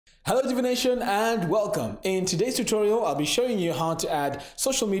Hello Divination and welcome. In today's tutorial, I'll be showing you how to add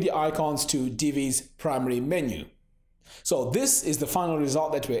social media icons to Divi's primary menu. So this is the final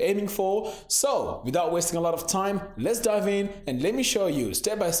result that we're aiming for. So without wasting a lot of time, let's dive in and let me show you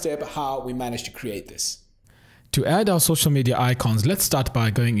step by step how we managed to create this. To add our social media icons, let's start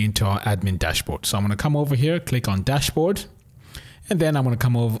by going into our admin dashboard. So I'm going to come over here, click on dashboard, and then I'm going to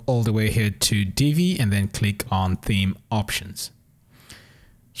come over all the way here to Divi and then click on theme options.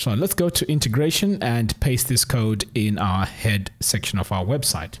 So let's go to integration and paste this code in our head section of our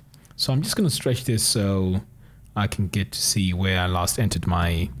website. So I'm just going to stretch this so I can get to see where I last entered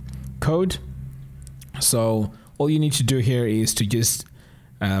my code. So all you need to do here is to just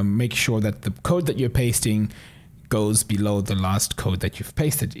make sure that the code that you're pasting goes below the last code that you've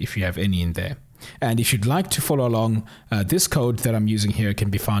pasted, if you have any in there. And if you'd like to follow along, this code that I'm using here can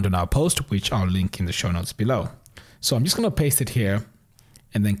be found on our post, which I'll link in the show notes below. So I'm just going to paste it here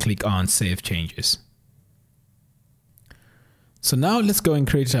and then click on Save Changes. So now let's go and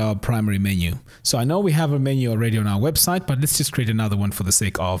create our primary menu. So I know we have a menu already on our website, but let's just create another one for the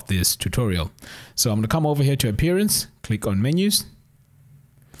sake of this tutorial. So I'm going to come over here to Appearance, click on Menus.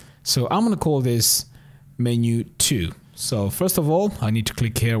 So I'm going to call this Menu 2. So first of all, I need to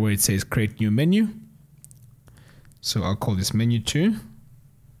click here where it says Create New Menu. So I'll call this Menu 2.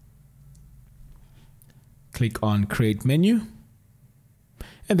 Click on Create Menu.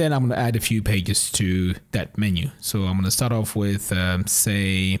 And then I'm going to add a few pages to that menu. So I'm going to start off with,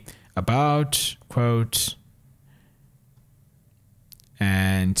 say, about, quote,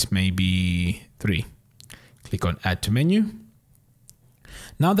 and maybe 3. Click on Add to Menu.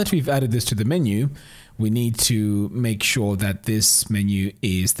 Now that we've added this to the menu, we need to make sure that this menu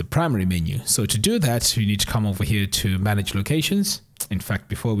is the primary menu. So to do that, you need to come over here to Manage Locations. In fact,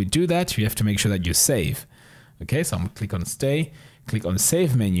 before we do that, you have to make sure that you save. Okay, so I'm going to click on Stay. Click on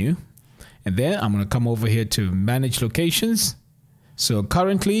Save Menu, and then I'm going to come over here to Manage Locations. So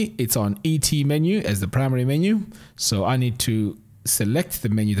currently it's on ET menu as the primary menu. So I need to select the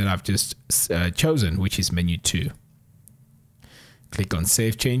menu that I've just chosen, which is Menu 2. Click on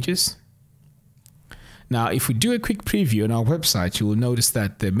Save Changes. Now, if we do a quick preview on our website, you will notice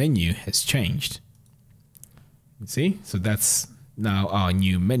that the menu has changed. See? So that's now our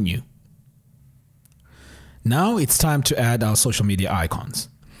new menu. Now it's time to add our social media icons.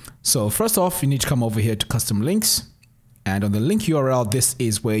 So first off, you need to come over here to custom links, and on the link URL, this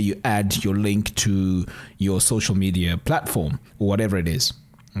is where you add your link to your social media platform or whatever it is.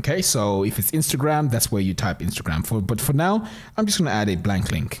 Okay, so if it's Instagram, that's where you type Instagram for, but for now, I'm just going to add a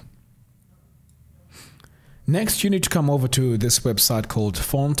blank link. Next, you need to come over to this website called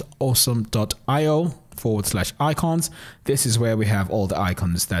fontawesome.io/icons. This is where we have all the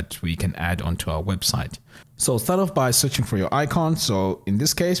icons that we can add onto our website. So start off by searching for your icon. So in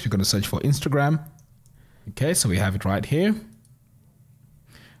this case, we're going to search for Instagram. Okay, so we have it right here.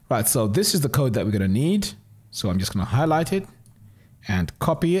 Right, so this is the code that we're going to need. So I'm just going to highlight it and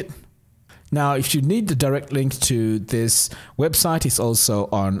copy it. Now, if you need the direct link to this website, it's also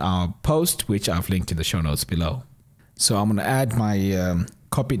on our post, which I've linked in the show notes below. So I'm going to add my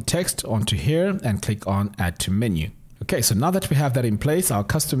copied text onto here and click on Add to Menu. Okay, so now that we have that in place, our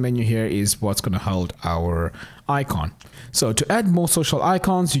custom menu here is what's going to hold our icon. So to add more social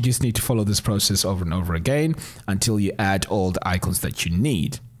icons, you just need to follow this process over and over again until you add all the icons that you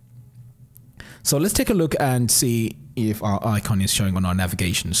need. So let's take a look and see if our icon is showing on our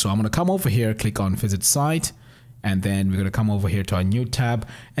navigation. So I'm going to come over here, click on Visit Site, and then we're going to come over here to our new tab,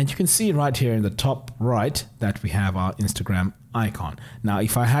 and you can see right here in the top right that we have our Instagram icon. Now,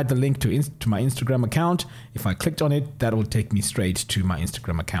 if I had the link to my Instagram account, if I clicked on it, that will take me straight to my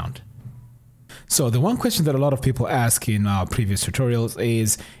Instagram account. So the one question that a lot of people ask in our previous tutorials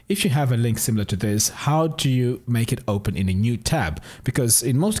is, if you have a link similar to this, how do you make it open in a new tab? Because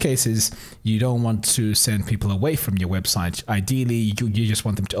in most cases, you don't want to send people away from your website. Ideally, you just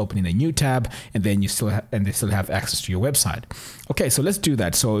want them to open in a new tab, and then they still have access to your website. Okay, so let's do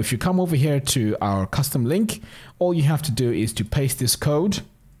that. So if you come over here to our custom link, all you have to do is to paste this code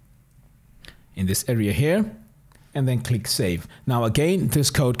in this area here, and then click Save. Now again, this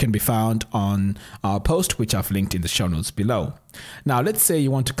code can be found on our post, which I've linked in the show notes below. Now let's say you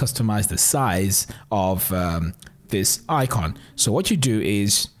want to customize the size of this icon. So what you do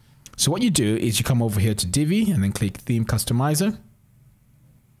is you come over here to Divi and then click Theme Customizer.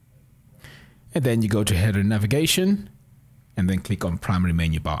 And then you go to Header Navigation and then click on Primary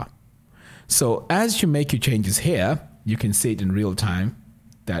Menu Bar. So as you make your changes here, you can see it in real time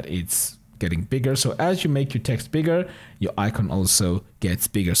that it's getting bigger. So as you make your text bigger, your icon also gets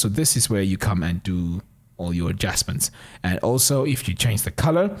bigger. So this is where you come and do all your adjustments. And also if you change the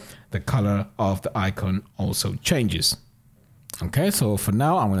color of the icon also changes. Okay, so for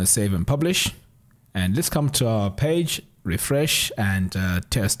now I'm going to save and publish, and let's come to our page, refresh, and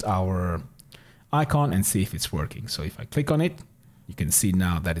test our icon and see if it's working. So if I click on it, you can see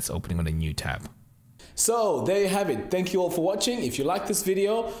now that it's opening on a new tab. So there you have it. Thank you all for watching. If you like this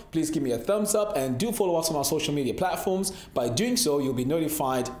video, please give me a thumbs up and do follow us on our social media platforms. By doing so, you'll be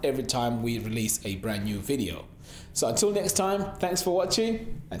notified every time we release a brand new video. So until next time, thanks for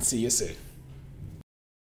watching and see you soon.